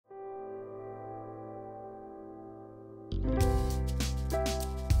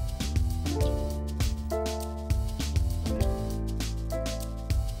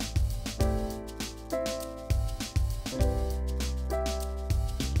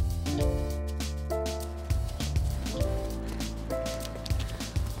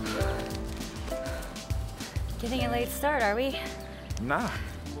getting a late start, are we? Nah,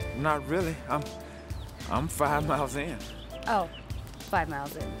 not really. I'm 5 miles in. Oh, 5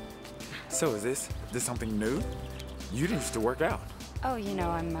 miles in. So is this something new? You didn't used to work out. Oh, you know,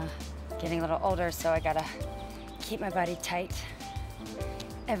 I'm getting a little older, so I gotta keep my body tight.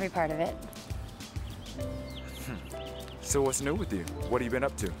 Every part of it. So what's new with you? What have you been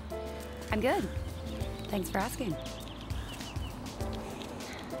up to? I'm good. Thanks for asking.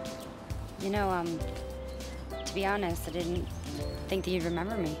 You know, to be honest, I didn't think that you'd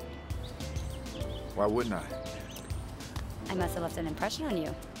remember me. Why wouldn't I? I must have left an impression on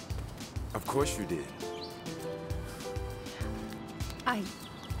you. Of course you did. I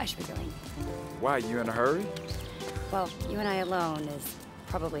should be going. Why, you in a hurry? Well, you and I alone is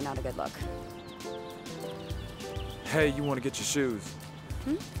probably not a good look. Hey, you want to get your shoes?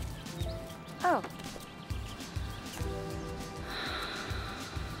 Hmm? Oh.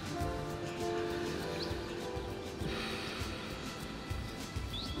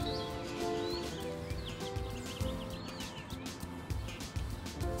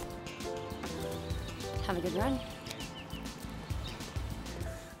 Have a good run.